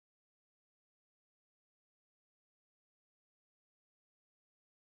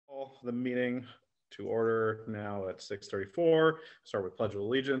Call the meeting to order now at 6:34. Start with Pledge of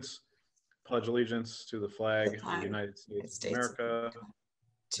Allegiance. Pledge allegiance to the flag of the United States of America,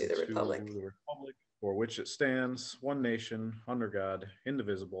 to the republic for which it stands, one nation, under God,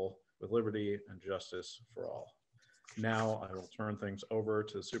 indivisible, with liberty and justice for all. Now I will turn things over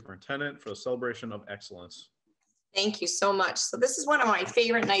to the superintendent for the celebration of excellence. Thank you so much. So this is one of my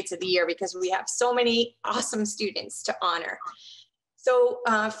favorite nights of the year because we have so many awesome students to honor. So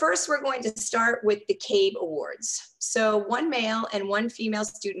first we're going to start with the CABE Awards. So one male and one female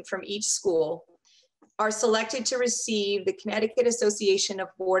student from each school are selected to receive the Connecticut Association of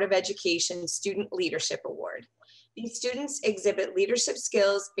Board of Education Student Leadership Award. These students exhibit leadership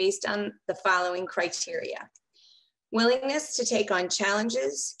skills based on the following criteria: willingness to take on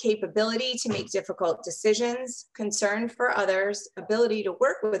challenges, capability to make difficult decisions, concern for others, ability to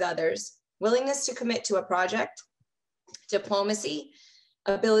work with others, willingness to commit to a project, diplomacy,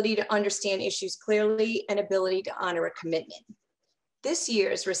 ability to understand issues clearly, and ability to honor a commitment. This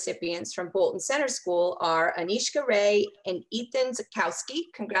year's recipients from Bolton Center School are Anishka Ray and Ethan Zakowski.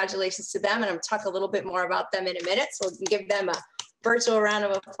 Congratulations to them, and I'm going to talk a little bit more about them in a minute, so we can give them a virtual round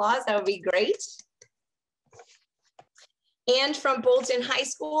of applause. That would be great. And from Bolton High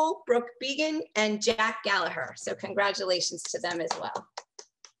School, Brooke Began and Jack Gallagher. So congratulations to them as well.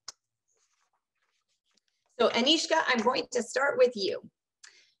 So Anishka, I'm going to start with you.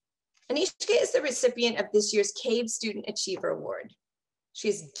 Anishka is the recipient of this year's CABE Student Achiever Award. She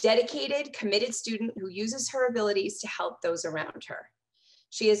is a dedicated, committed student who uses her abilities to help those around her.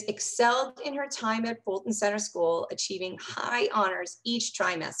 She has excelled in her time at Bolton Center School, achieving high honors each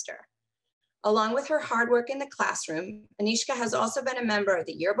trimester. Along with her hard work in the classroom, Anishka has also been a member of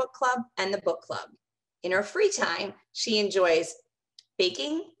the Yearbook Club and the Book Club. In her free time, she enjoys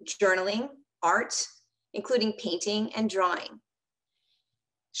baking, journaling, art, including painting and drawing.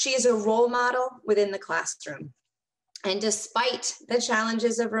 She is a role model within the classroom. And despite the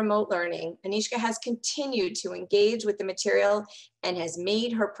challenges of remote learning, Anishka has continued to engage with the material and has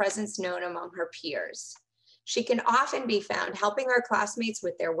made her presence known among her peers. She can often be found helping her classmates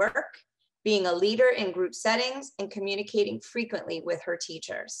with their work, being a leader in group settings, and communicating frequently with her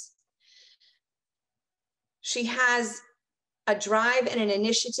teachers. She has a drive and an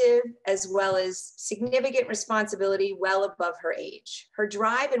initiative, as well as significant responsibility well above her age. Her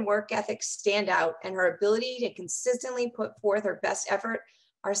drive and work ethic stand out, and her ability to consistently put forth her best effort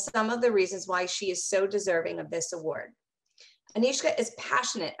are some of the reasons why she is so deserving of this award. Anishka is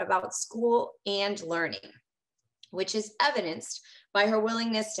passionate about school and learning, which is evidenced by her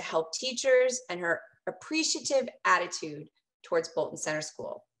willingness to help teachers and her appreciative attitude towards Bolton Center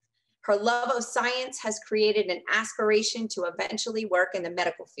School. Her love of science has created an aspiration to eventually work in the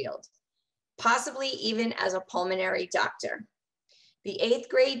medical field, possibly even as a pulmonary doctor. The 8th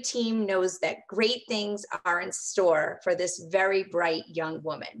grade team knows that great things are in store for this very bright young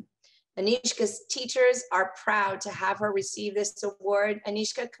woman. Anishka's teachers are proud to have her receive this award.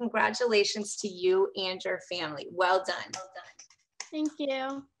 Anishka, congratulations to you and your family. Well done. Well done. Thank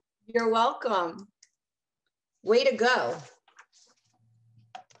you. You're welcome. Way to go.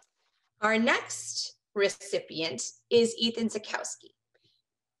 Our next recipient is Ethan Zakowski.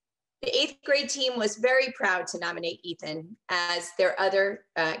 The 8th grade team was very proud to nominate Ethan as their other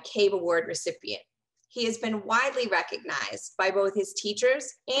CABE Award recipient. He has been widely recognized by both his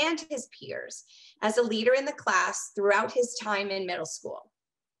teachers and his peers as a leader in the class throughout his time in middle school.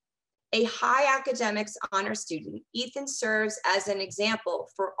 A high academics honor student, Ethan serves as an example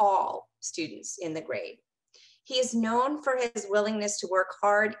for all students in the grade. He is known for his willingness to work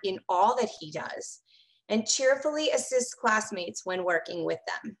hard in all that he does and cheerfully assists classmates when working with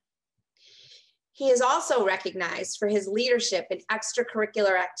them. He is also recognized for his leadership in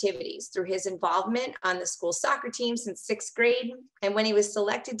extracurricular activities through his involvement on the school soccer team since 6th grade and when he was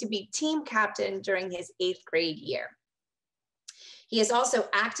selected to be team captain during his 8th grade year. He is also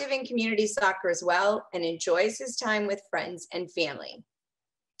active in community soccer as well and enjoys his time with friends and family.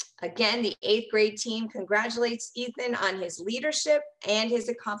 Again, the 8th grade team congratulates Ethan on his leadership and his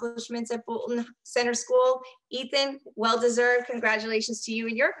accomplishments at Bolton Center School. Ethan, well-deserved congratulations to you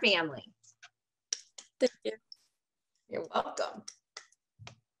and your family. Thank you. You're welcome.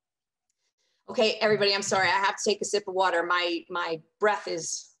 Okay, everybody, I'm sorry. I have to take a sip of water. My breath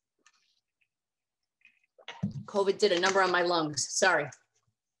is, COVID did a number on my lungs, sorry.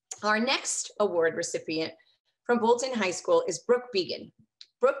 Our next award recipient from Bolton High School is Brooke Began.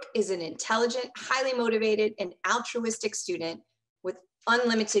 Brooke is an intelligent, highly motivated, and altruistic student with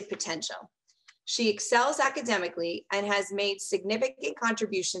unlimited potential. She excels academically and has made significant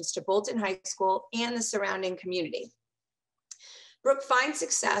contributions to Bolton High School and the surrounding community. Brooke finds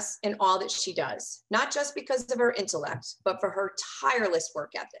success in all that she does, not just because of her intellect, but for her tireless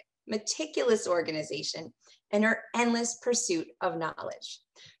work ethic, meticulous organization, and her endless pursuit of knowledge.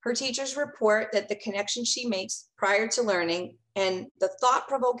 Her teachers report that the connection she makes prior to learning and the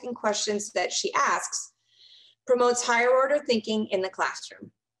thought-provoking questions that she asks promotes higher order thinking in the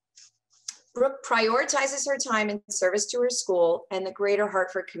classroom. Brooke prioritizes her time in service to her school and the greater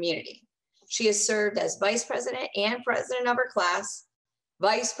Hartford community. She has served as vice president and president of her class,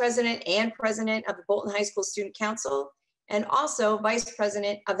 vice president and president of the Bolton High School Student Council, and also vice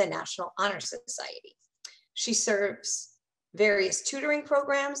president of the National Honor Society. She serves various tutoring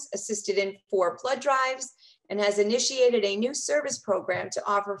programs, assisted in 4 blood drives, and has initiated a new service program to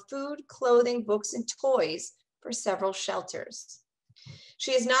offer food, clothing, books, and toys for several shelters.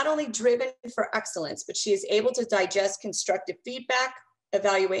 She is not only driven for excellence, but she is able to digest constructive feedback,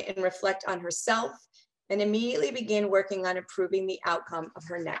 evaluate and reflect on herself, and immediately begin working on improving the outcome of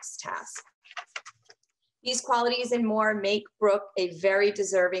her next task. These qualities and more make Brooke a very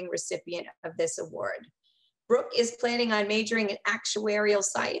deserving recipient of this award. Brooke is planning on majoring in actuarial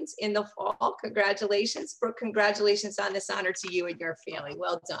science in the fall. Congratulations, Brooke. Congratulations on this honor to you and your family.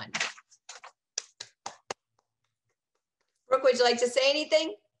 Well done. Brooke, would you like to say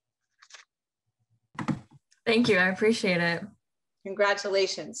anything? Thank you. I appreciate it.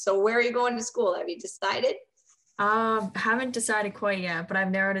 Congratulations. So where are you going to school? Have you decided? Haven't decided quite yet, but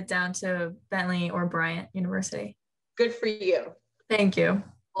I've narrowed it down to Bentley or Bryant University. Good for you. Thank you.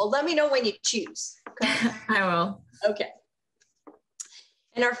 Well, let me know when you choose. Okay? I will. Okay.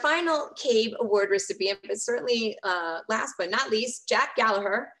 And our final CABE Award recipient, but certainly last but not least, Jack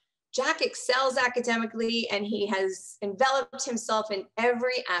Gallagher. Jack excels academically, and he has enveloped himself in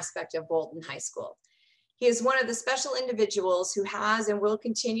every aspect of Bolton High School. He is one of the special individuals who has and will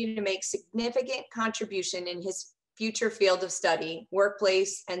continue to make significant contribution in his future field of study,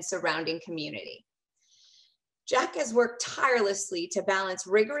 workplace, and surrounding community. Jack has worked tirelessly to balance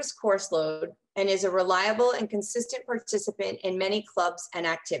rigorous course load and is a reliable and consistent participant in many clubs and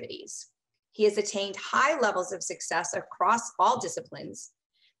activities. He has attained high levels of success across all disciplines,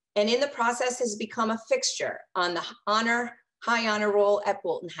 and in the process has become a fixture on the high honor roll at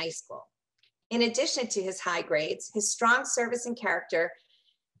Bolton High School. In addition to his high grades, his strong service and character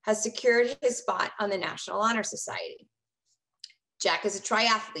has secured his spot on the National Honor Society. Jack is a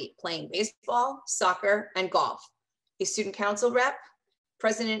triathlete playing baseball, soccer, and golf. A student council rep,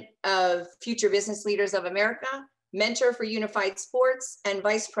 president of Future Business Leaders of America, mentor for Unified Sports, and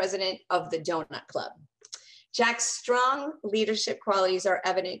vice president of the Donut Club. Jack's strong leadership qualities are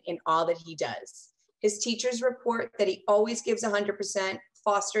evident in all that he does. His teachers report that he always gives 100%,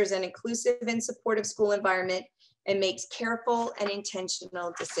 fosters an inclusive and supportive school environment, and makes careful and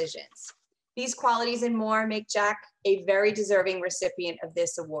intentional decisions. These qualities and more make Jack a very deserving recipient of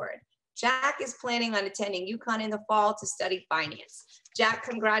this award. Jack is planning on attending UConn in the fall to study finance. Jack,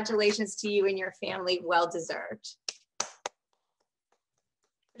 congratulations to you and your family, well deserved.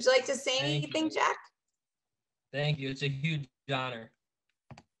 Would you like to say anything, Jack? Thank you, it's a huge honor.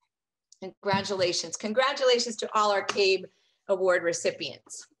 Congratulations. Congratulations to all our CABE Award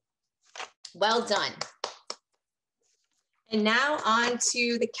recipients. Well done. And now on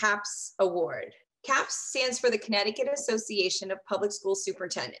to the CAPS Award. CAPS stands for the Connecticut Association of Public School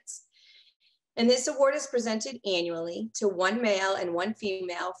Superintendents. And this award is presented annually to 1 male and 1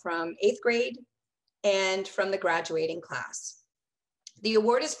 female from 8th grade and from the graduating class. The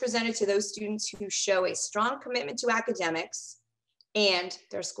award is presented to those students who show a strong commitment to academics and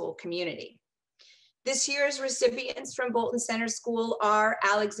their school community. This year's recipients from Bolton Center School are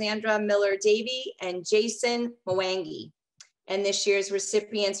Alexandra Miller-Davy and Jason Mwangi. And this year's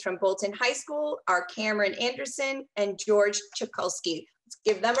recipients from Bolton High School are Cameron Anderson and George Chukulski. Let's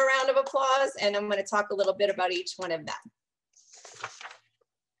give them a round of applause, and I'm going to talk a little bit about each one of them.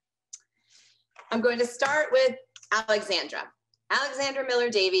 I'm going to start with Alexandra. Alexandra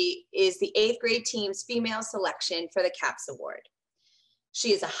Miller-Davy is the 8th grade team's female selection for the CAPS Award.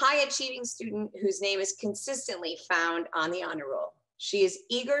 She is a high-achieving student whose name is consistently found on the honor roll. She is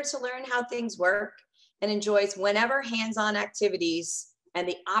eager to learn how things work and enjoys whenever hands-on activities and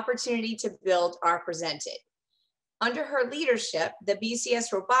the opportunity to build are presented. Under her leadership, the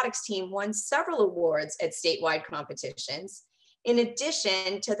BCS robotics team won several awards at statewide competitions, in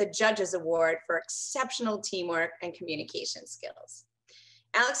addition to the Judges Award for exceptional teamwork and communication skills.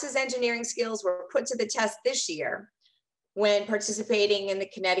 Alex's engineering skills were put to the test this year when participating in the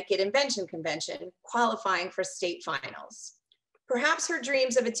Connecticut Invention Convention, qualifying for state finals. Perhaps her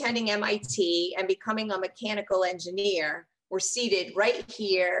dreams of attending MIT and becoming a mechanical engineer were seated right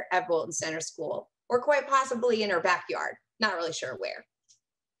here at Bolton Center School, or quite possibly in her backyard. not really sure where.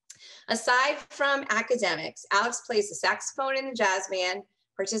 Aside from academics, Alex plays the saxophone in the jazz band,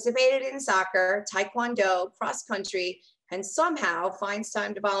 participated in soccer, taekwondo, cross country, and somehow finds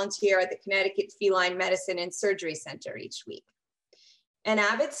time to volunteer at the Connecticut Feline Medicine and Surgery Center each week. An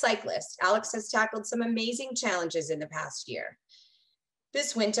avid cyclist, Alex has tackled some amazing challenges in the past year.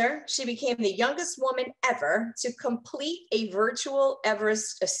 This winter, she became the youngest woman ever to complete a virtual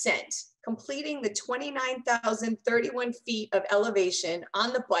Everest ascent, completing the 29,031 feet of elevation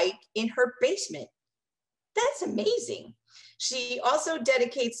on the bike in her basement. That's amazing. She also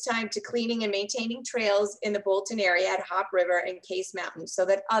dedicates time to cleaning and maintaining trails in the Bolton area at Hop River and Case Mountain so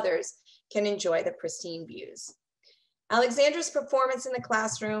that others can enjoy the pristine views. Alexandra's performance in the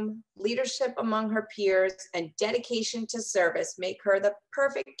classroom, leadership among her peers, and dedication to service make her the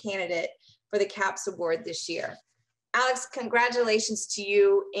perfect candidate for the CAPS Award this year. Alex, congratulations to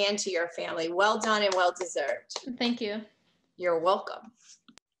you and to your family. Well done and well deserved. Thank you. You're welcome.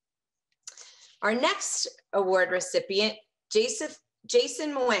 Our next award recipient, Jason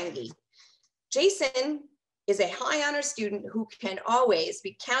Mwangi. Jason is a high honor student who can always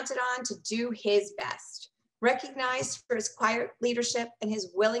be counted on to do his best. Recognized for his quiet leadership and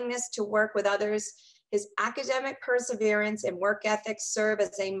his willingness to work with others, his academic perseverance and work ethic serve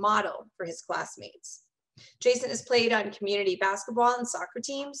as a model for his classmates. Jason has played on community basketball and soccer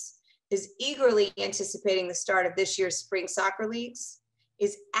teams, is eagerly anticipating the start of this year's spring soccer leagues,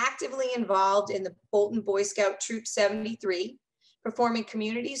 is actively involved in the Bolton Boy Scout Troop 73, performing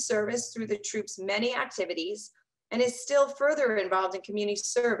community service through the troop's many activities, and is still further involved in community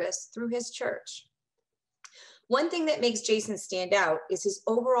service through his church. One thing that makes Jason stand out is his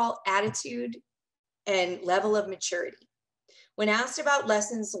overall attitude and level of maturity. When asked about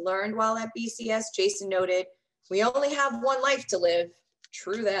lessons learned while at BCS, Jason noted, "We only have one life to live,"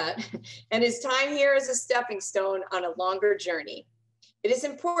 true that, and his time here is a stepping stone on a longer journey. It is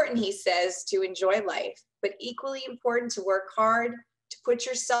important, he says, to enjoy life, but equally important to work hard, to put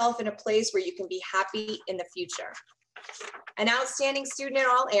yourself in a place where you can be happy in the future. An outstanding student in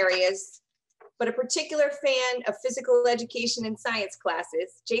all areas, but a particular fan of physical education and science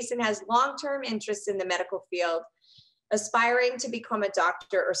classes, Jason has long-term interests in the medical field, aspiring to become a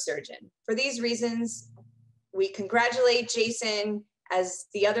doctor or surgeon. For these reasons, we congratulate Jason as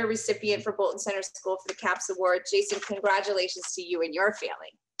the other recipient for Bolton Center School for the CAPS Award. Jason, congratulations to you and your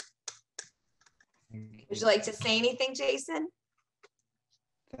family. Would you like to say anything, Jason?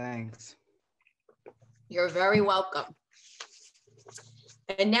 Thanks. You're very welcome.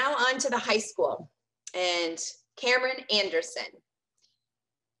 And now on to the high school and Cameron Anderson.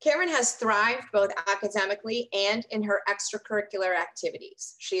 Cameron has thrived both academically and in her extracurricular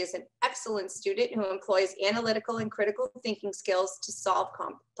activities. She is an excellent student who employs analytical and critical thinking skills to solve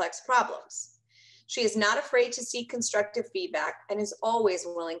complex problems. She is not afraid to seek constructive feedback and is always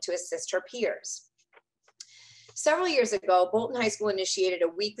willing to assist her peers. Several years ago, Bolton High School initiated a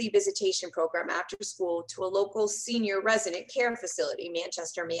weekly visitation program after school to a local senior resident care facility,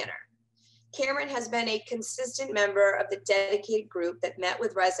 Manchester Manor. Cameron has been a consistent member of the dedicated group that met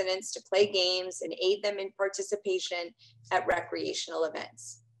with residents to play games and aid them in participation at recreational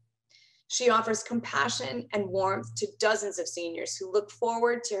events. She offers compassion and warmth to dozens of seniors who look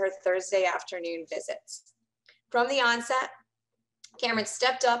forward to her Thursday afternoon visits. From the onset, Cameron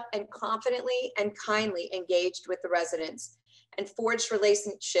stepped up and confidently and kindly engaged with the residents and forged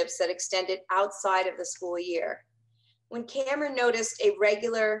relationships that extended outside of the school year. When Cameron noticed a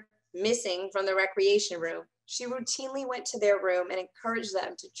regular missing from the recreation room, she routinely went to their room and encouraged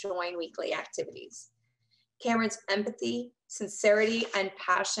them to join weekly activities. Cameron's empathy, sincerity, and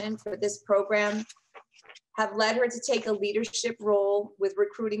passion for this program have led her to take a leadership role with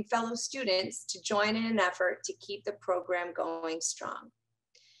recruiting fellow students to join in an effort to keep the program going strong.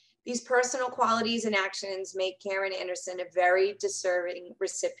 These personal qualities and actions make Cameron Anderson a very deserving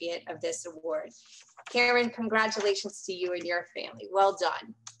recipient of this award. Cameron, congratulations to you and your family. Well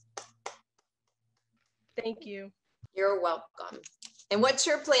done. Thank you. You're welcome. And what's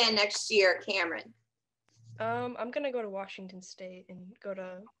your plan next year, Cameron? I'm gonna go to Washington State and go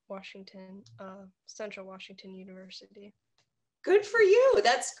to Central Washington University. Good for you.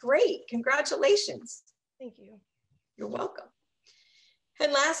 That's great. Congratulations. Thank you. You're welcome.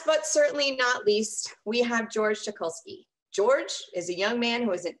 And last but certainly not least, we have George Tukulski. George is a young man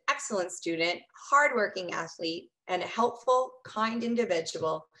who is an excellent student, hardworking athlete, and a helpful, kind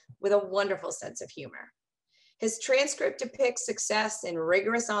individual with a wonderful sense of humor. His transcript depicts success in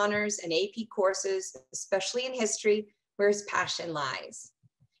rigorous honors and AP courses, especially in history, where his passion lies.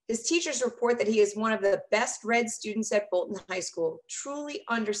 His teachers report that he is one of the best read students at Bolton High School, truly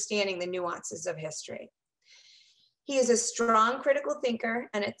understanding the nuances of history. He is a strong critical thinker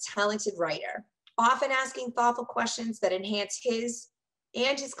and a talented writer, often asking thoughtful questions that enhance his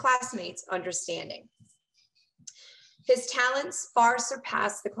and his classmates' understanding. His talents far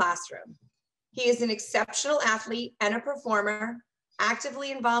surpass the classroom. He is an exceptional athlete and a performer,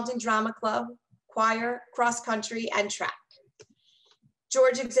 actively involved in drama club, choir, cross country, and track.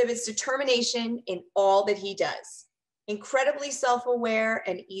 George exhibits determination in all that he does. Incredibly self-aware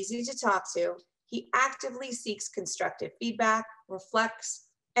and easy to talk to, he actively seeks constructive feedback, reflects,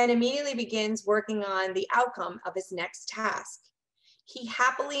 and immediately begins working on the outcome of his next task. He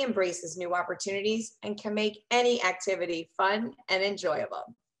happily embraces new opportunities and can make any activity fun and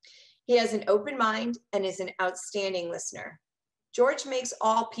enjoyable. He has an open mind and is an outstanding listener. George makes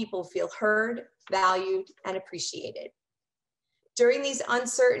all people feel heard, valued, and appreciated. During these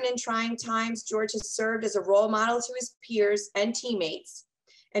uncertain and trying times, George has served as a role model to his peers and teammates,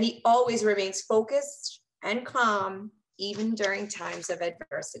 and he always remains focused and calm, even during times of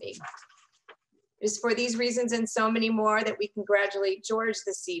adversity. It is for these reasons and so many more that we congratulate George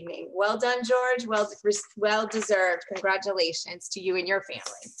this evening. Well done, George. Well deserved. Congratulations to you and your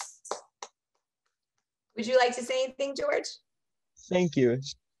family. Would you like to say anything, George? Thank you.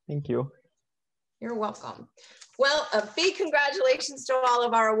 Thank you. You're welcome. Well, a big congratulations to all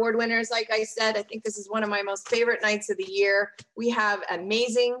of our award winners. Like I said, I think this is one of my most favorite nights of the year. We have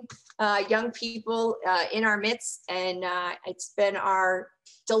amazing young people in our midst, and it's been our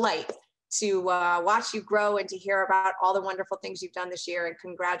delight to watch you grow and to hear about all the wonderful things you've done this year, and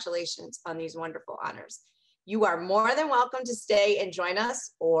congratulations on these wonderful honors. You are more than welcome to stay and join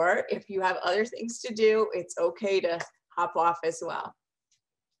us, or if you have other things to do, it's okay to hop off as well.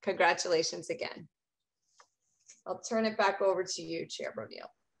 Congratulations again. I'll turn it back over to you, Chair O'Neill.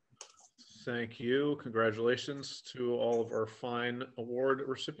 Thank you. Congratulations to all of our fine award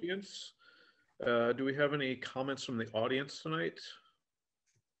recipients. Do we have any comments from the audience tonight?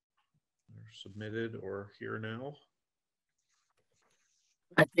 They're submitted or here now?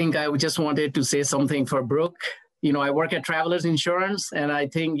 I think I just wanted to say something for Brooke. You know, I work at Travelers Insurance, and I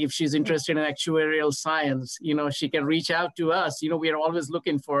think if she's interested in actuarial science, you know, she can reach out to us. You know, we are always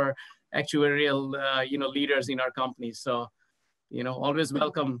looking for actuarial, you know, leaders in our company. So, you know, always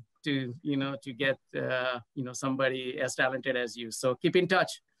welcome to, you know, to get, you know, somebody as talented as you. So keep in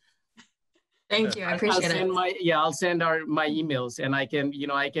touch. Thank you. I appreciate it. I'll send my emails, and I can, you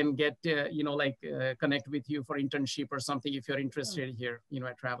know, I can get, you know, like connect with you for internship or something if you're interested here, you know,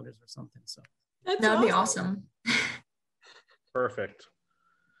 at Travelers or something. So that would be awesome. Perfect.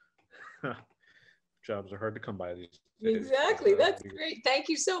 Jobs are hard to come by these days. Exactly. That's great. Thank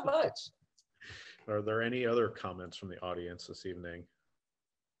you so much. Are there any other comments from the audience this evening?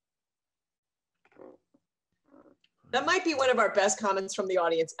 That might be one of our best comments from the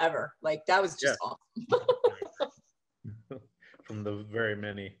audience ever. Like, that was just awesome. From the very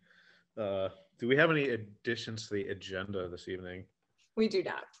many. Do we have any additions to the agenda this evening? We do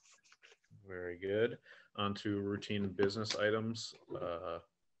not. Very good. On to routine business items.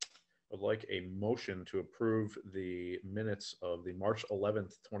 I'd like a motion to approve the minutes of the March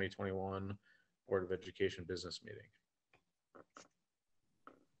 11th, 2021 Board of Education business meeting.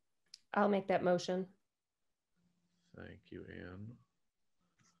 I'll make that motion. Thank you, Anne.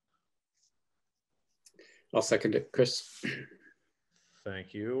 I'll second it, Chris.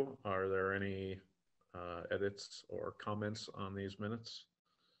 Thank you. Are there any edits or comments on these minutes?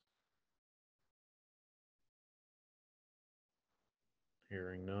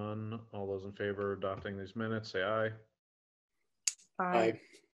 Hearing none. All those in favor of adopting these minutes, say aye. Aye.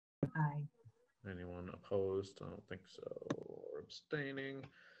 Aye. Anyone opposed? I don't think so. Or abstaining.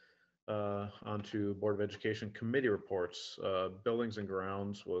 On to Board of Education committee reports. Buildings and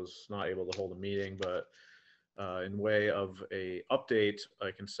Grounds was not able to hold a meeting, but in way of a update,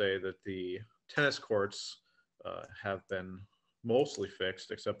 I can say that the tennis courts have been mostly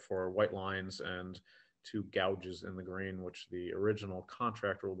fixed, except for white lines and 2 gouges in the green, which the original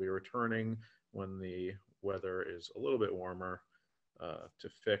contractor will be returning when the weather is a little bit warmer to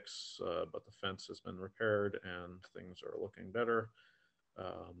fix, but the fence has been repaired and things are looking better.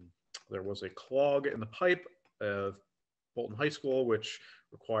 There was a clog in the pipe of Bolton High School, which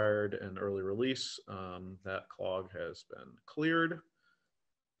required an early release. That clog has been cleared.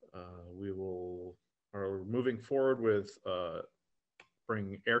 We are moving forward with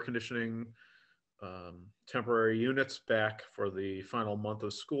bringing air conditioning temporary units back for the final month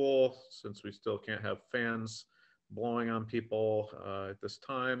of school, since we still can't have fans blowing on people at this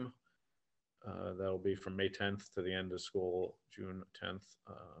time. That'll be from May 10th to the end of school, June 10th.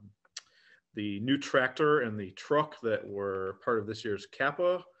 The new tractor and the truck that were part of this year's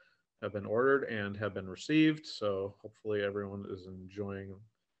Kappa have been ordered and have been received. So hopefully everyone is enjoying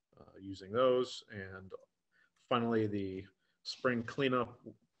using those. And finally, the spring cleanup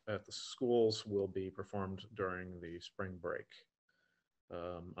at the schools will be performed during the spring break.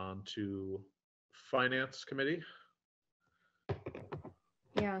 On to Finance Committee.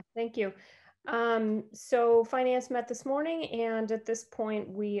 Yeah, thank you. So finance met this morning, and at this point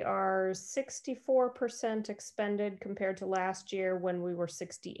we are 64% expended compared to last year when we were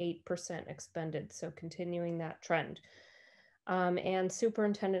 68% expended. So continuing that trend. And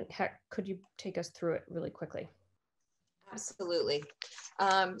Superintendent Heck, could you take us through it really quickly? Absolutely.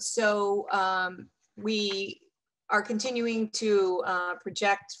 We are continuing to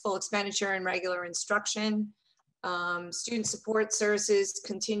project full expenditure and regular instruction. Student support services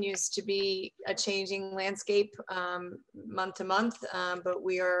continues to be a changing landscape month to month, but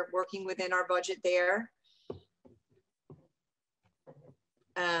we are working within our budget there.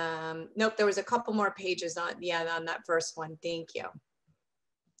 Nope, there was a couple more pages on, on that first one. Thank you.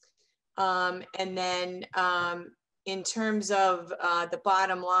 And then in terms of the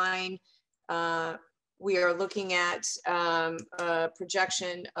bottom line, we are looking at a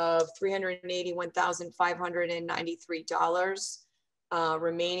projection of $381,593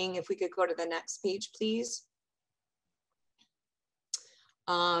 remaining. If we could go to the next page, please.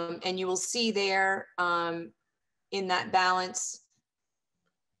 And you will see there in that balance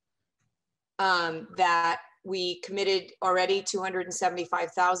that we committed already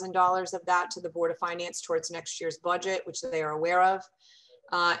 $275,000 of that to the Board of Finance towards next year's budget, which they are aware of.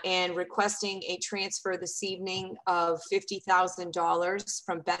 And requesting a transfer this evening of $50,000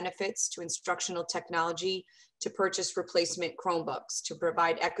 from benefits to instructional technology to purchase replacement Chromebooks to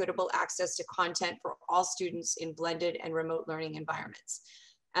provide equitable access to content for all students in blended and remote learning environments.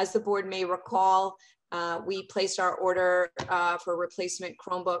 As the board may recall, we placed our order for replacement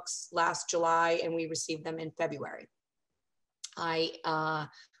Chromebooks last July, and we received them in February.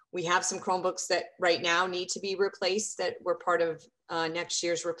 We have some Chromebooks that right now need to be replaced that were part of next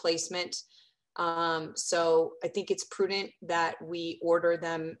year's replacement. So I think it's prudent that we order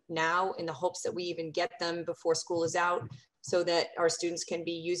them now in the hopes that we even get them before school is out so that our students can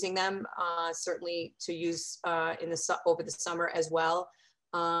be using them, certainly to use over the summer as well.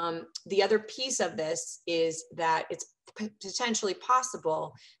 The other piece of this is that it's potentially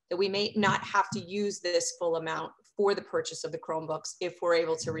possible that we may not have to use this full amount for the purchase of the Chromebooks if we're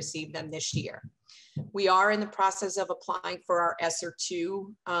able to receive them this year. We are in the process of applying for our ESSER II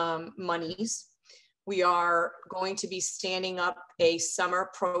monies. We are going to be standing up a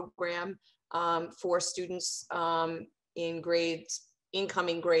summer program for students in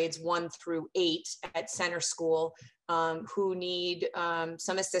incoming grades 1 through 8 at center school who need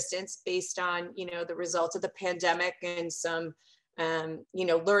some assistance based on, the results of the pandemic and some,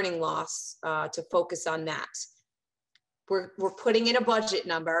 learning loss to focus on that. We're putting in a budget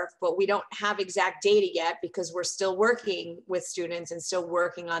number, but we don't have exact data yet because we're still working with students and still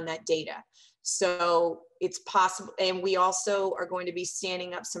working on that data. So it's possible. And we also are going to be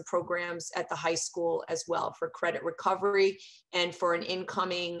standing up some programs at the high school as well for credit recovery and for an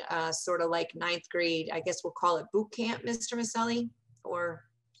incoming sort of like 9th grade, I guess we'll call it boot camp, Mr. Maselli, or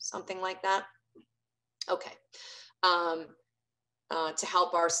something like that. Okay. To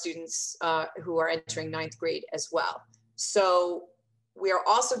help our students who are entering 9th grade as well. So we are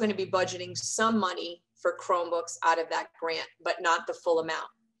also going to be budgeting some money for Chromebooks out of that grant, but not the full amount.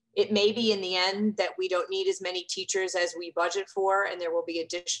 It may be in the end that we don't need as many teachers as we budget for, and there will be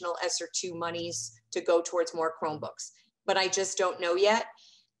additional ESSER II monies to go towards more Chromebooks, but I just don't know yet.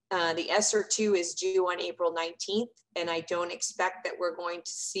 The ESSER II is due on April 19th, and I don't expect that we're going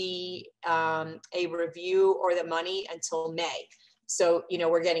to see a review or the money until May. So,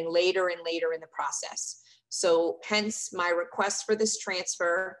 we're getting later and later in the process. So hence my request for this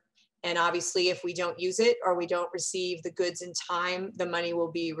transfer. And obviously if we don't use it or we don't receive the goods in time, the money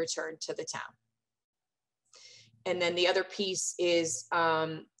will be returned to the town. And then the other piece is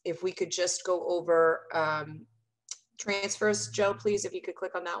if we could just go over transfers. Joe, please, if you could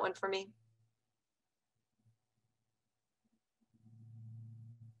click on that one for me.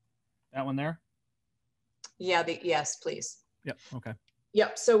 That one there? Yeah, yes, please. Yep, okay.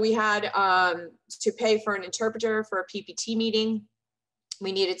 Yep, so we had to pay for an interpreter for a PPT meeting.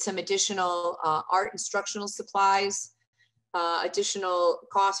 We needed some additional art instructional supplies, additional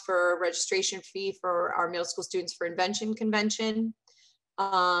cost for registration fee for our middle school students for Invention Convention.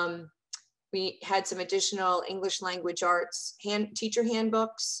 We had some additional English language arts teacher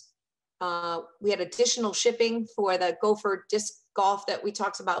handbooks. We had additional shipping for the Gopher disc golf that we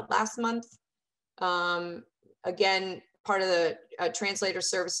talked about last month. Again, part of the translator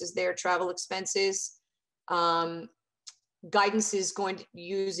services there, travel expenses. Guidance is going to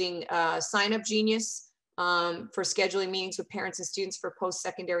using Sign Up Genius for scheduling meetings with parents and students for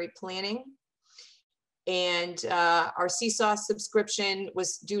post-secondary planning. And our Seesaw subscription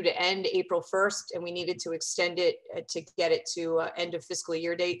was due to end April 1st, and we needed to extend it to get it to end of fiscal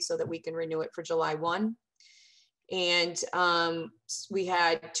year date so that we can renew it for July 1. And we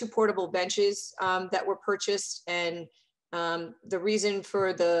had 2 portable benches that were purchased. And the reason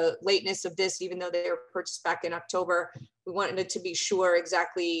for the lateness of this, even though they were purchased back in October, we wanted to be sure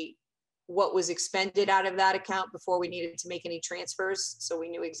exactly what was expended out of that account before we needed to make any transfers. So we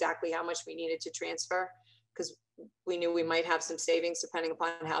knew exactly how much we needed to transfer, because we knew we might have some savings depending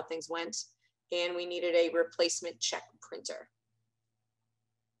upon how things went. And we needed a replacement check printer.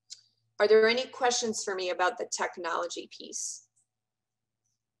 Are there any questions for me about the technology piece?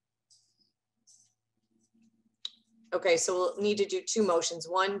 Okay, so we'll need to do 2 motions.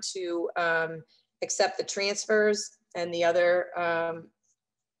 One to accept the transfers, and the other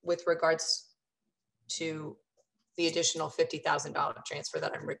with regards to the additional $50,000 transfer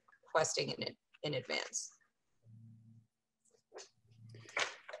that I'm requesting in advance.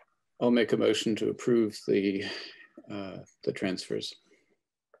 I'll make a motion to approve the transfers.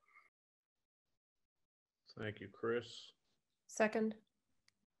 Thank you, Chris. Second.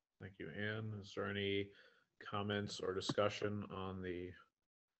 Thank you, Anne. Is there any comments or discussion on the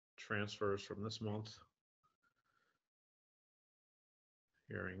transfers from this month?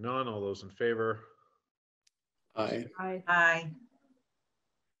 Hearing none, all those in favor? Aye. Aye. Aye.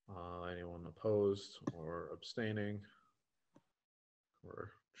 Anyone opposed or abstaining? We're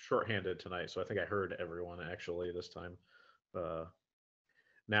shorthanded tonight, so I think I heard everyone actually this time.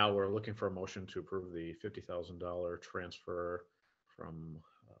 Now we're looking for a motion to approve the $50,000 transfer from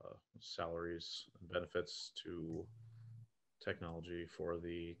salaries and benefits to technology for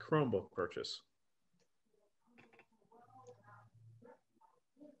the Chromebook purchase.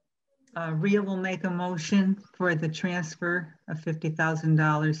 Rhea will make a motion for the transfer of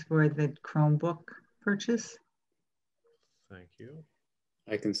 $50,000 for the Chromebook purchase. Thank you.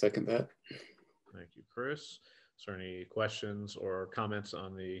 I can second that. Thank you, Chris. Is there any questions or comments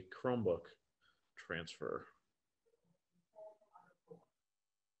on the Chromebook transfer?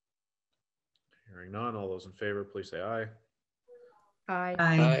 Hearing none, all those in favor, please say aye. Aye.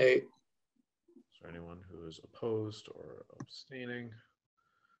 Aye. Is there anyone who is opposed or abstaining?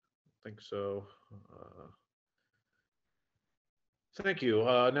 I think so. Thank you.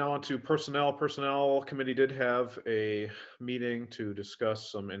 Now on to personnel. Personnel committee did have a meeting to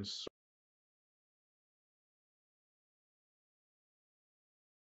discuss some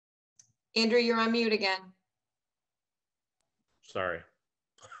Andrew, you're on mute again. Sorry.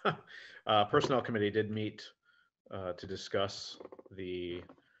 Personnel committee did meet to discuss the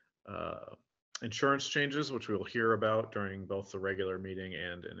insurance changes, which we will hear about during both the regular meeting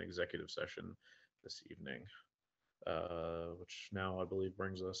and an executive session this evening, which now I believe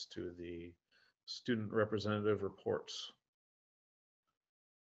brings us to the student representative reports.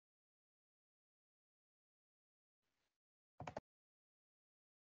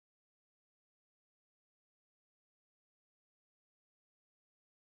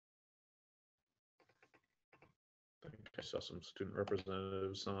 I think I saw some student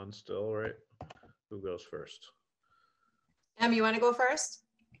representatives on still, right? Who goes first? Em, you want to go first?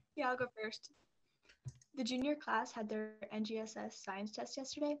 Yeah, I'll go first. The junior class had their NGSS science test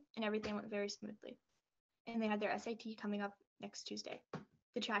yesterday, and everything went very smoothly. And they had their SAT coming up next Tuesday.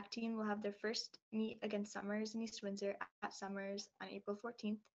 The track team will have their first meet against Summers in East Windsor at Summers on April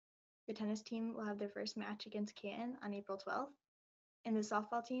 14th. The tennis team will have their first match against Canton on April 12th. And the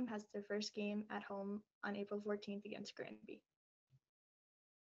softball team has their first game at home on April 14th against Granby.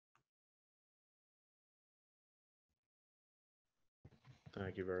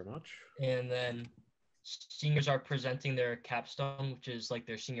 Thank you very much. And then seniors are presenting their capstone, which is like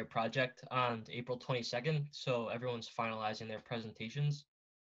their senior project, on April 22nd. So everyone's finalizing their presentations.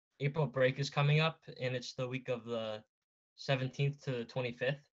 April break is coming up, and it's the week of the 17th to the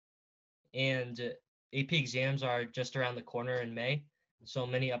 25th. And AP exams are just around the corner in May. So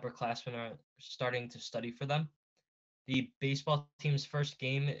many upperclassmen are starting to study for them. The baseball team's first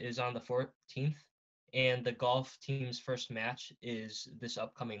game is on the 14th, and the golf team's first match is this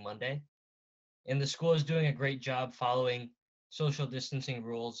upcoming Monday. And the school is doing a great job following social distancing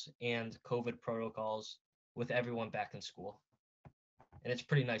rules and COVID protocols with everyone back in school. And it's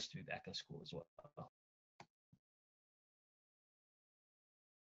pretty nice to be back in school as well.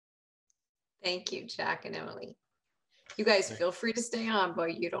 Thank you, Jack and Emily. You guys feel free to stay on,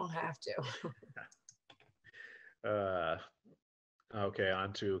 but you don't have to. Okay,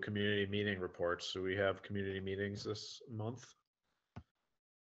 on to community meeting reports. Do we have community meetings this month?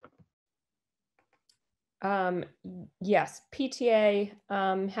 Yes, PTA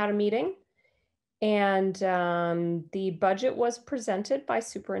had a meeting, and the budget was presented by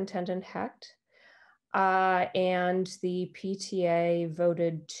Superintendent Hecht, and the PTA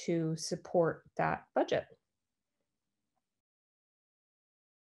voted to support that budget.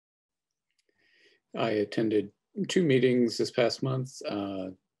 I attended 2 meetings this past month,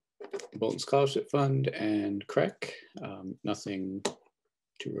 Bolton Scholarship Fund and CREC. Nothing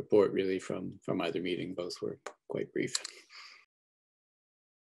to report really from either meeting. Both were quite brief.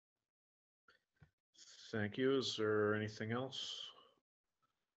 Thank you. Is there anything else?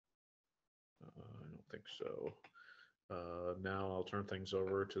 I don't think so. Now I'll turn things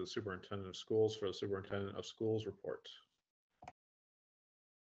over to the Superintendent of Schools for the Superintendent of Schools report.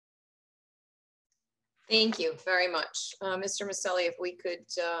 Thank you very much. Mr. Maselli, if we could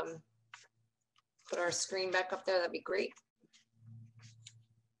put our screen back up there, that'd be great.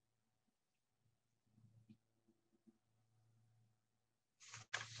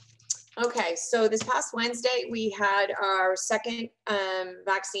 Okay, so this past Wednesday, we had our second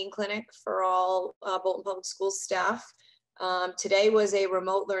vaccine clinic for all Bolton Public Schools staff. Today was a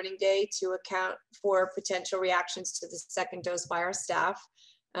remote learning day to account for potential reactions to the second dose by our staff.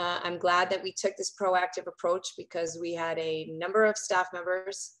 I'm glad that we took this proactive approach because we had a number of staff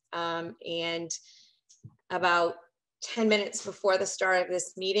members and about 10 minutes before the start of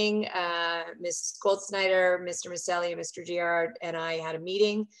this meeting, Ms. Goldsnyder, Mr. Maselli, Mr. Giard, and I had a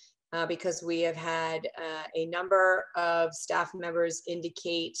meeting because we have had a number of staff members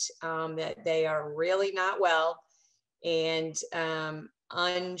indicate that they are really not well and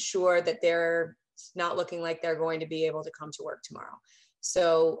unsure that they're not looking like they're going to be able to come to work tomorrow.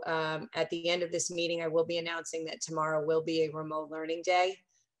 So at the end of this meeting, I will be announcing that tomorrow will be a remote learning day.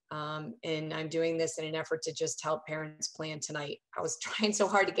 And I'm doing this in an effort to just help parents plan tonight. I was trying so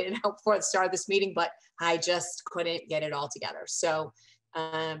hard to get it out before the start of this meeting, but I just couldn't get it all together. So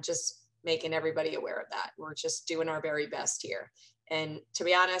just making everybody aware of that. We're just doing our very best here. And to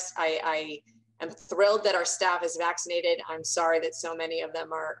be honest, I am thrilled that our staff is vaccinated. I'm sorry that so many of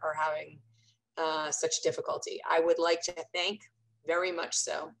them are having such difficulty. I would like to thank very much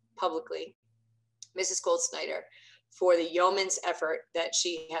so publicly Mrs. Goldsnyder for the yeoman's effort that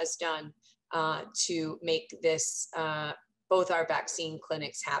she has done to make this, both our vaccine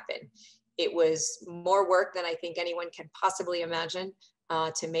clinics happen. It was more work than I think anyone can possibly imagine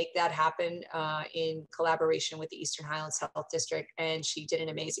to make that happen in collaboration with the Eastern Highlands Health District, and she did an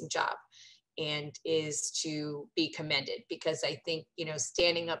amazing job and is to be commended because I think, you know,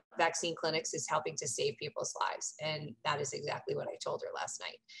 standing up vaccine clinics is helping to save people's lives. And that is exactly what I told her last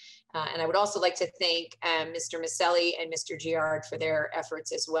night. And I would also like to thank Mr. Maselli and Mr. Giard for their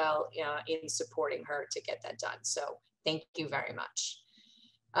efforts as well in supporting her to get that done. So thank you very much.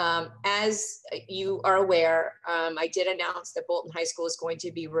 As you are aware, I did announce that Bolton High School is going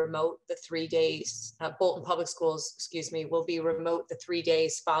to be remote the 3 days, Bolton Public Schools, excuse me, will be remote the 3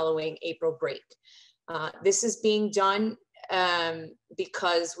 days following April break. This is being done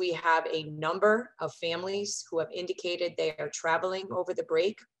because we have a number of families who have indicated they are traveling over the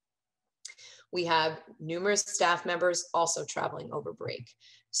break. We have numerous staff members also traveling over break.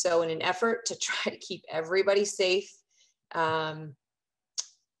 So in an effort to try to keep everybody safe,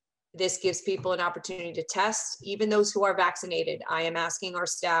 this gives people an opportunity to test, even those who are vaccinated. I am asking our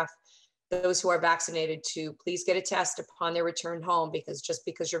staff, those who are vaccinated, to please get a test upon their return home, because just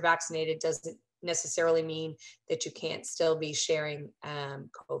because you're vaccinated doesn't necessarily mean that you can't still be sharing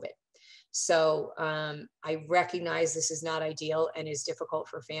COVID. So I recognize this is not ideal and is difficult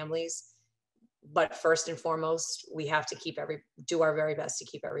for families, but first and foremost, we have to do our very best to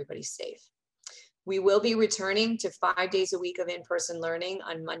keep everybody safe. We will be returning to 5 days a week of in-person learning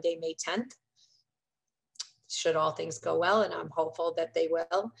on Monday, May 10th. Should all things go well, and I'm hopeful that they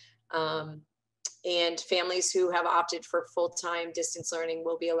will. And families who have opted for full-time distance learning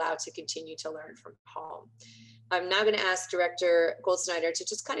will be allowed to continue to learn from home. I'm now going to ask Director Goldsnyder to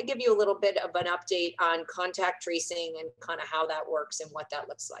just kind of give you a little bit of an update on contact tracing and kind of how that works and what that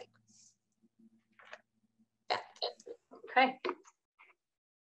looks like. Okay.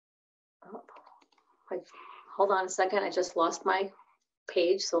 Hold on a second, I just lost my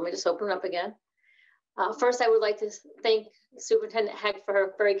page, so let me just open it up again. First, I would like to thank Superintendent Hecht for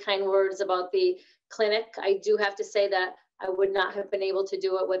her very kind words about the clinic. I do have to say that I would not have been able to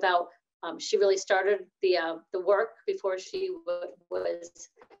do it without, she really started the work before she was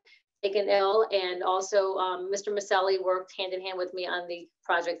taken ill, and also Mr. Maselli worked hand in hand with me on the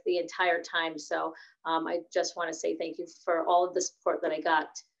project the entire time. So I just want to say thank you for all of the support that I got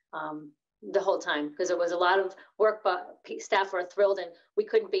the whole time, because it was a lot of work, but staff were thrilled, and we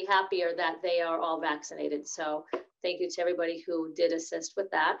couldn't be happier that they are all vaccinated. So thank you to everybody who did assist with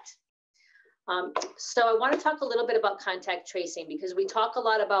that. So I want to talk a little bit about contact tracing, because we talk a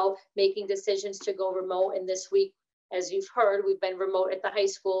lot about making decisions to go remote. And this week, as you've heard, we've been remote at the high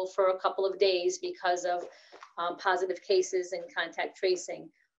school for a couple of days because of positive cases and contact tracing.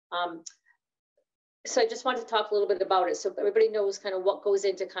 So I just wanted to talk a little bit about it, so everybody knows kind of what goes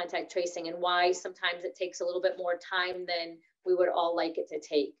into contact tracing and why sometimes it takes a little bit more time than we would all like it to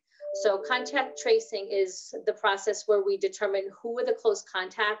take. So contact tracing is the process where we determine who are the close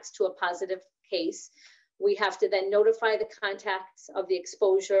contacts to a positive case. We have to then notify the contacts of the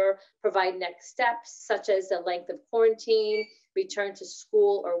exposure, provide next steps, such as the length of quarantine, return to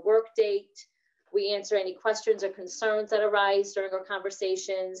school or work date. We answer any questions or concerns that arise during our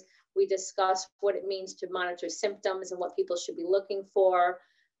conversations. We discuss what it means to monitor symptoms and what people should be looking for.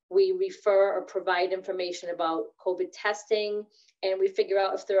 We refer or provide information about COVID testing, and we figure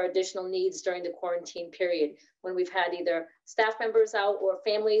out if there are additional needs during the quarantine period. When we've had either staff members out or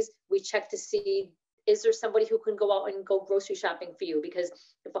families, we check to see, is there somebody who can go out and go grocery shopping for you? Because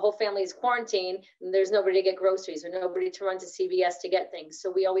if the whole family is quarantined, there's nobody to get groceries or nobody to run to CVS to get things.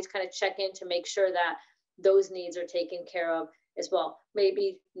 So we always kind of check in to make sure that those needs are taken care of as well.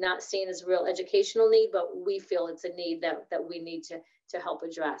 Maybe not seen as a real educational need, but we feel it's a need that we need to help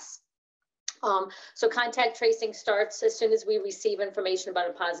address. So contact tracing starts as soon as we receive information about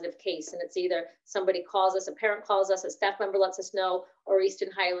a positive case. And it's either somebody calls us, a parent calls us, a staff member lets us know, or Eastern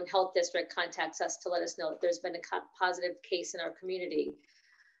Highland Health District contacts us to let us know that there's been a positive case in our community.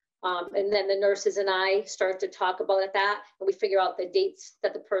 And then the nurses and I start to talk about that, and we figure out the dates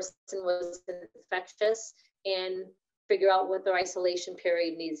that the person was infectious and figure out what their isolation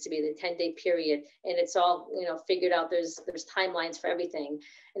period needs to be, the 10-day period. And it's all, figured out. There's timelines for everything.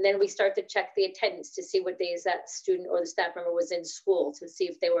 And then we start to check the attendance to see what days that student or the staff member was in school, to see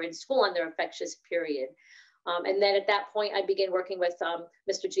if they were in school on their infectious period. And then at that point, I begin working with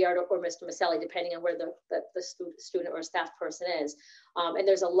Mr. Giardo or Mr. Maselli, depending on where the student or staff person is. And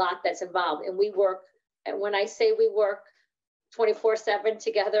there's a lot that's involved. And we work, and when I say we work 24/7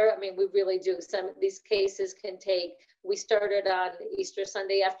 together, I mean, we really do. Some of these cases can take, we started on Easter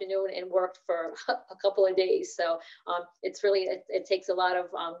Sunday afternoon and worked for a couple of days. So it's really, it takes a lot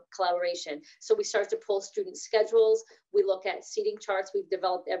of collaboration. So we start to pull student schedules. We look at seating charts. We've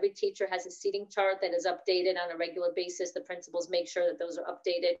developed, every teacher has a seating chart that is updated on a regular basis. The principals make sure that those are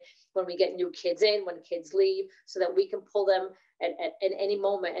updated when we get new kids in, when kids leave, so that we can pull them at any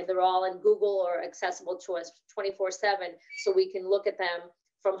moment. And they're all in Google or accessible to us 24/7. So we can look at them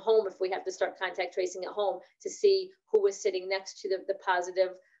from home if we have to start contact tracing at home to see who was sitting next to the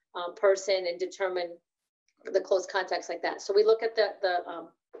positive person and determine the close contacts like that. So we look at the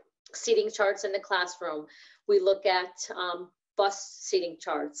seating charts in the classroom. We look at bus seating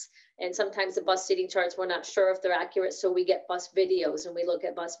charts, and sometimes the bus seating charts, we're not sure if they're accurate. So we get bus videos and we look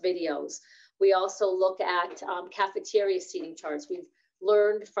at bus videos. We also look at cafeteria seating charts. We've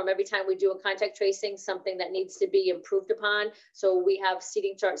learned from every time we do a contact tracing, something that needs to be improved upon. So we have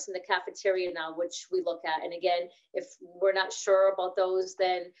seating charts in the cafeteria now, which we look at. And again, if we're not sure about those,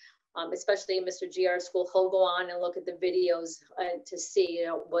 then especially in Mr. GR school, he'll go on and look at the videos to see,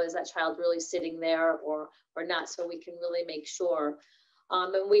 was that child really sitting there or not? So we can really make sure.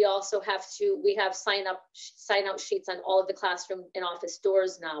 And we also have sign out sheets on all of the classroom and office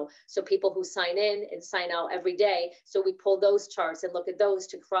doors now. So people who sign in and sign out every day. So we pull those charts and look at those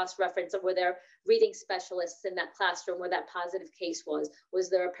to cross-reference where there reading specialists in that classroom where that positive case was. Was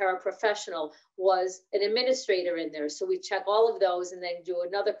there a paraprofessional? Was an administrator in there? So we check all of those and then do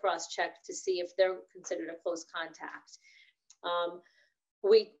another cross-check to see if they're considered a close contact.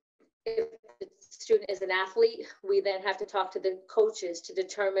 If the student is an athlete, we then have to talk to the coaches to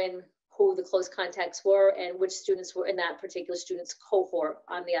determine who the close contacts were and which students were in that particular student's cohort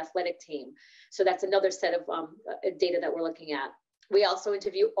on the athletic team. So that's another set of data that we're looking at. We also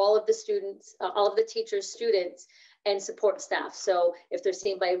interview all of the students, all of the teachers, students, and support staff. So if they're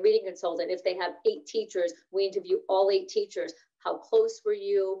seen by a reading consultant, if they have 8 teachers, we interview all 8 teachers. How close were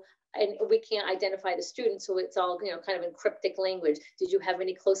you? And we can't identify the students, so it's all kind of in cryptic language. Did you have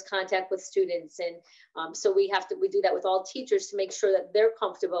any close contact with students? And so we do that with all teachers to make sure that they're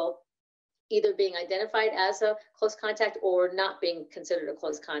comfortable either being identified as a close contact or not being considered a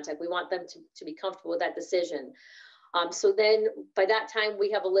close contact. We want them to be comfortable with that decision. So then by that time, we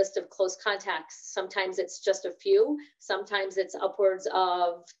have a list of close contacts. Sometimes it's just a few, sometimes it's upwards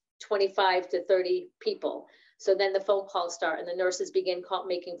of 25 to 30 people. So then the phone calls start and the nurses begin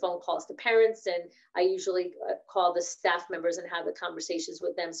making phone calls to parents. And I usually call the staff members and have the conversations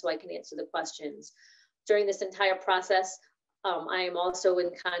with them so I can answer the questions. During this entire process, I am also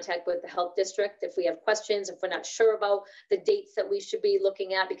in contact with the health district. If we have questions, if we're not sure about the dates that we should be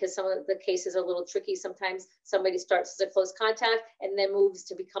looking at, because some of the cases are a little tricky. Sometimes somebody starts as a close contact and then moves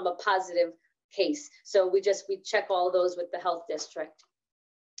to become a positive case. So we check all those with the health district.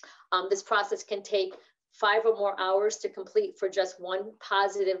 This process can take 5 or more hours to complete for just one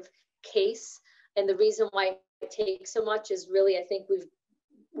positive case. And the reason why it takes so much is really, I think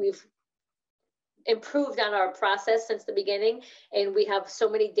we've improved on our process since the beginning, and we have so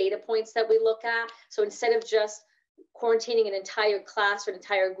many data points that we look at. So instead of just quarantining an entire class or an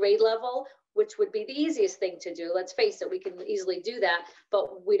entire grade level, which would be the easiest thing to do, let's face it, we can easily do that,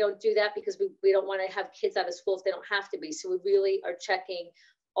 but we don't do that because we don't want to have kids out of school if they don't have to be. So we really are checking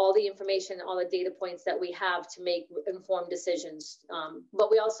all the information, all the data points that we have to make informed decisions. But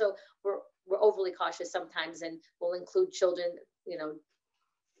we also, we're overly cautious sometimes, and we'll include children, you know,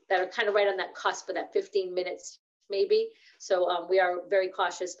 that are kind of right on that cusp of that 15 minutes maybe. So we are very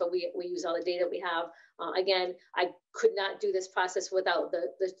cautious, but we use all the data we have. Again, I could not do this process without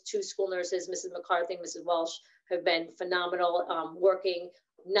the 2 school nurses, Mrs. McCarthy and Mrs. Walsh, have been phenomenal, working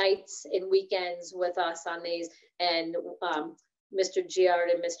nights and weekends with us on these. And Mr.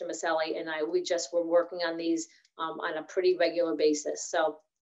 Giard and Mr. Maselli and we just were working on these on a pretty regular basis. So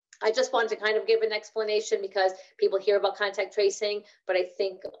I just wanted to kind of give an explanation, because people hear about contact tracing, but I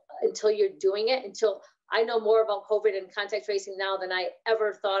think until you're doing it, until I know more about COVID and contact tracing now than I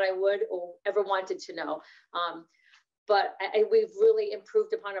ever thought I would or ever wanted to know. But we've really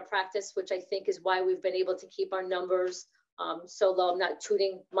improved upon our practice, which I think is why we've been able to keep our numbers so low. I'm not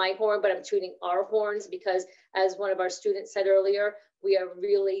tooting my horn, but I'm tooting our horns, because as one of our students said earlier, we are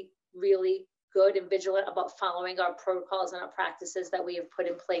really, really good and vigilant about following our protocols and our practices that we have put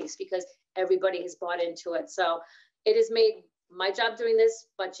in place, because everybody has bought into it. So it has made my job doing this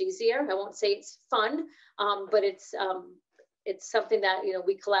much easier. I won't say it's fun, but it's something that, you know,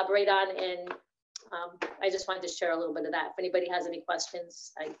 we collaborate on, and I just wanted to share a little bit of that. If anybody has any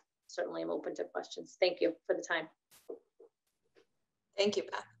questions, I certainly am open to questions. Thank you for the time. Thank you,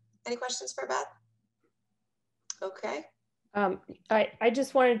 Beth. Any questions for Beth? Okay. I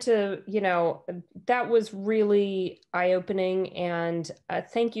just wanted to, you know, that was really eye-opening, and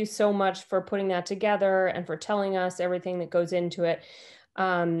thank you so much for putting that together and for telling us everything that goes into it.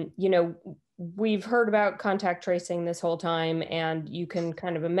 You know, we've heard about contact tracing this whole time, and you can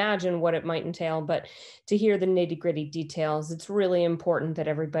kind of imagine what it might entail, but to hear the nitty-gritty details, it's really important that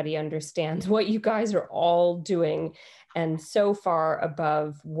everybody understands what you guys are all doing, and so far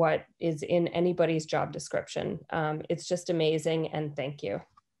above what is in anybody's job description. It's just amazing, and thank you.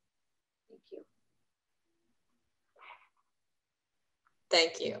 Thank you.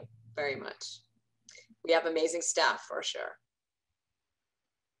 Thank you very much. We have amazing staff for sure.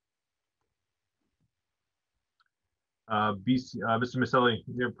 Mr. Maselli,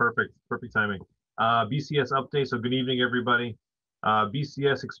 you're perfect timing. BCS update. So good evening, everybody.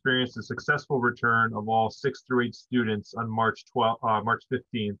 BCS experienced a successful return of all 6th through 8th students on March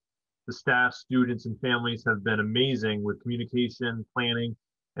 15th. The staff, students, and families have been amazing with communication, planning,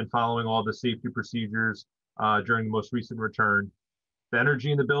 and following all the safety procedures during the most recent return. The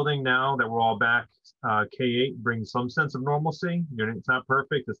energy in the building now that we're all back, K8 brings some sense of normalcy. It's not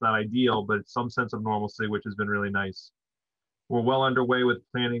perfect, it's not ideal, but it's some sense of normalcy, which has been really nice. We're well underway with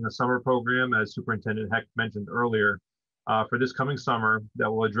planning a summer program, as Superintendent Heck mentioned earlier, for this coming summer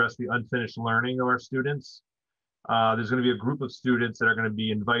that will address the unfinished learning of our students. There's going to be a group of students that are going to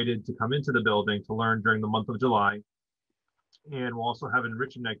be invited to come into the building to learn during the month of July. And we'll also have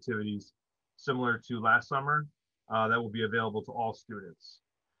enrichment activities similar to last summer that will be available to all students.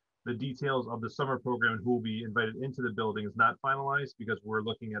 The details of the summer program and who will be invited into the building is not finalized, because we're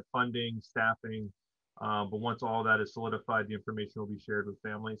looking at funding, staffing, but once all that is solidified, the information will be shared with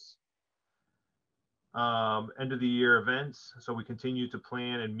families. End of the year events. So we continue to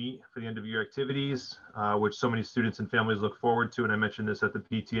plan and meet for the end of year activities, which so many students and families look forward to. And I mentioned this at the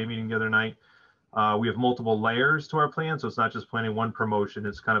PTA meeting the other night. We have multiple layers to our plan. So it's not just planning one promotion,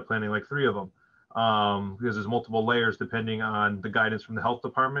 it's kind of planning like 3 of them. Because there's multiple layers depending on the guidance from the health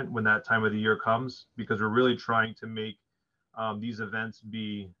department when that time of the year comes, because we're really trying to make these events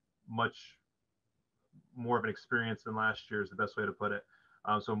be much more of an experience than last year is the best way to put it.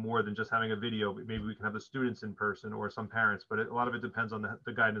 So more than just having a video, maybe we can have the students in person or some parents, but a lot of it depends on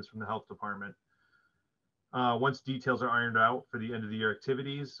the guidance from the health department. Once details are ironed out for the end of the year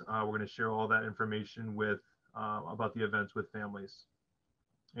activities, we're going to share all that information with about the events with families.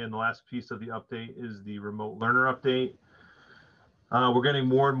 And the last piece of the update is the remote learner update. We're getting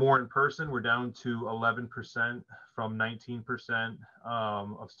more and more in person. We're down to 11% from 19%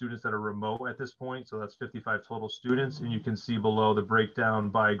 of students that are remote at this point. So that's 55 total students. And you can see below the breakdown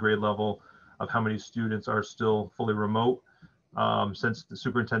by grade level of how many students are still fully remote. Since the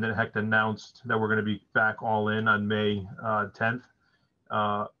superintendent Hecht announced that we're going to be back all in on May 10th.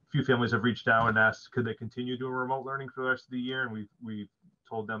 A few families have reached out and asked, could they continue doing remote learning for the rest of the year? And we've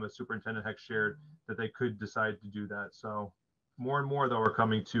told them, as Superintendent Hecht shared, that they could decide to do that. So more and more, though, are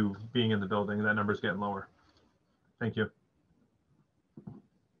coming to being in the building. That number is getting lower. Thank you.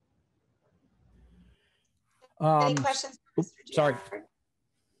 Any questions? Oops, sorry.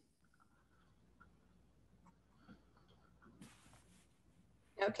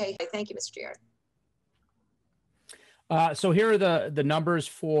 Okay, thank you, Mr. Giard. So here are the numbers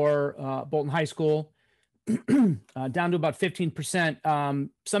for Bolton High School, down to about 15%.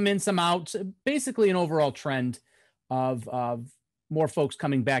 Some in, some out. Basically, an overall trend of more folks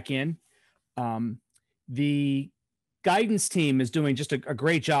coming back in. The guidance team is doing just a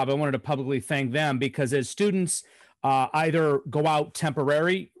great job. I wanted to publicly thank them because as students either go out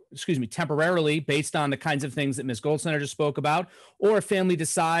temporarily based on the kinds of things that Ms. Goldcenter just spoke about, or a family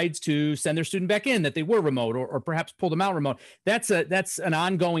decides to send their student back in that they were remote or perhaps pull them out remote. That's an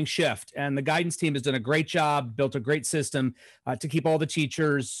ongoing shift. And the guidance team has done a great job, built a great system to keep all the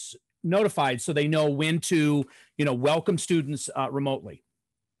teachers notified so they know when to, welcome students remotely.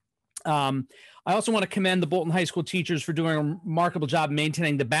 I also want to commend the Bolton High School teachers for doing a remarkable job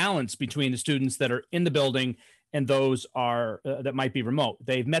maintaining the balance between the students that are in the building and those that might be remote.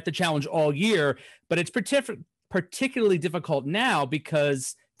 They've met the challenge all year, but it's particularly difficult now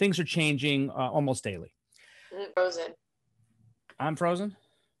because things are changing almost daily. Frozen. I'm frozen?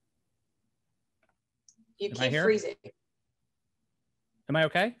 You Am I keep here? freezing. Am I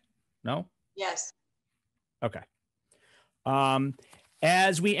okay? No? Yes. Okay.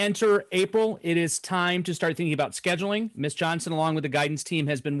 As we enter April, it is time to start thinking about scheduling. Ms. Johnson, along with the guidance team,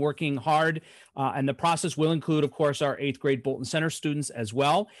 has been working hard, and the process will include, of course, our 8th grade Bolton Center students as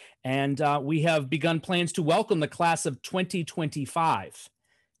well. And we have begun plans to welcome the class of 2025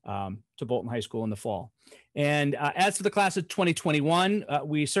 to Bolton High School in the fall. And as for the class of 2021,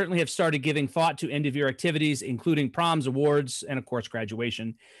 we certainly have started giving thought to end-of-year activities, including proms, awards, and, of course,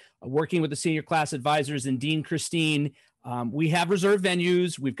 graduation. Working with the senior class advisors and Dean Christine, we have reserved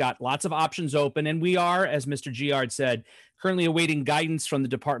venues. We've got lots of options open, and we are, as Mr. Giard said, currently awaiting guidance from the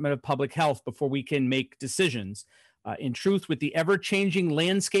Department of Public Health before we can make decisions. In truth, with the ever-changing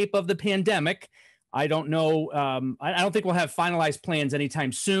landscape of the pandemic, I don't know. I don't think we'll have finalized plans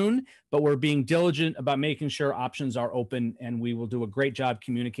anytime soon, but we're being diligent about making sure options are open, and we will do a great job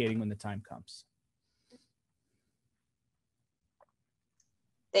communicating when the time comes.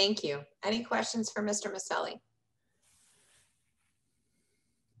 Thank you. Any questions for Mr. Maselli?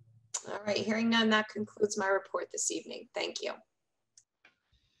 All right, hearing none, that concludes my report this evening. Thank you.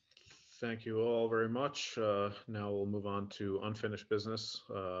 Thank you all very much. Now we'll move on to unfinished business.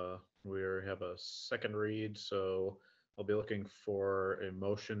 We have a second read, so I'll be looking for a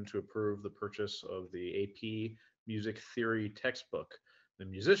motion to approve the purchase of the AP Music Theory textbook, The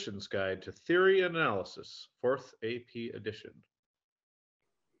Musician's Guide to Theory and Analysis, 4th AP edition.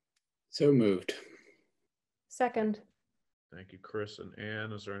 So moved. Second. Thank you, Chris and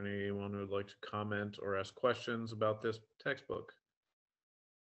Ann. Is there anyone who would like to comment or ask questions about this textbook?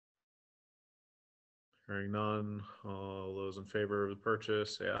 Hearing none, all those in favor of the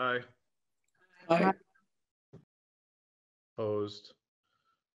purchase, say aye. Aye. Opposed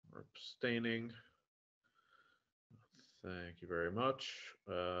or abstaining? Thank you very much.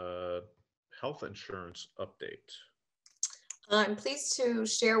 Health insurance update. I'm pleased to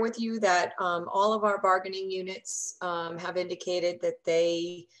share with you that all of our bargaining units have indicated that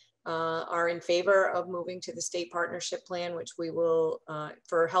they are in favor of moving to the state partnership plan, which we will,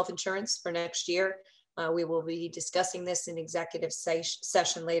 for health insurance for next year. We will be discussing this in executive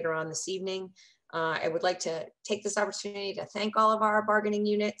session later on this evening. I would like to take this opportunity to thank all of our bargaining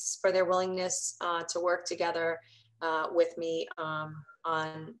units for their willingness to work together with me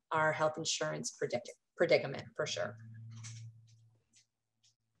on our health insurance predicament for sure.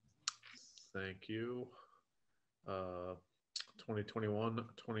 Thank you.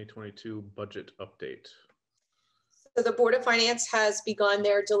 2021-2022 budget update. So the Board of Finance has begun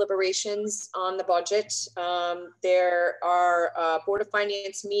their deliberations on the budget. There are Board of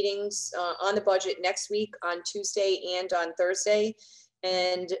Finance meetings on the budget next week on Tuesday and on Thursday.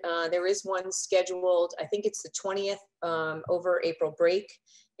 And there is one scheduled, I think it's the 20th over April break.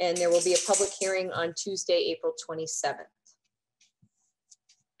 And there will be a public hearing on Tuesday, April 27th.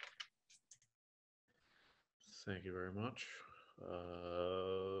 Thank you very much.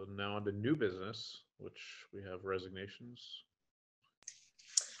 Now on to new business, which we have resignations.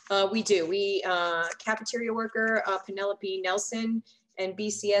 We do. Cafeteria worker Penelope Nelson and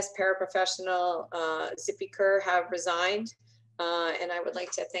BCS paraprofessional Zippy Kerr have resigned, and I would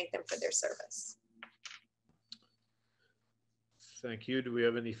like to thank them for their service. Thank you. Do we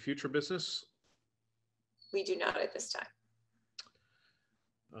have any future business? We do not at this time.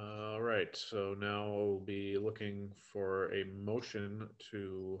 All right, so now we'll be looking for a motion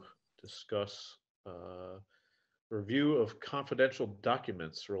to discuss review of confidential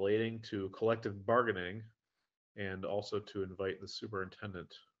documents relating to collective bargaining and also to invite the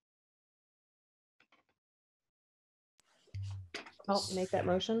superintendent. I'll make that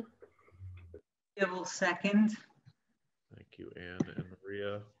motion. Gibble second. Thank you, Anne and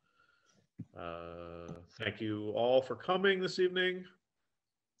Maria. Thank you all for coming this evening.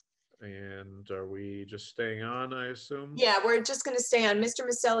 And are we just staying on, I assume? Yeah, we're just going to stay on. Mr.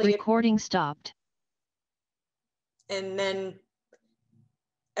 Maselli. Recording stopped. And then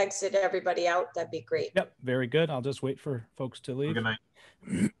exit everybody out. That'd be great. Yep, very good. I'll just wait for folks to leave. Good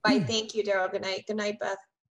night. Bye. Thank you, Daryl. Good night. Good night, Beth.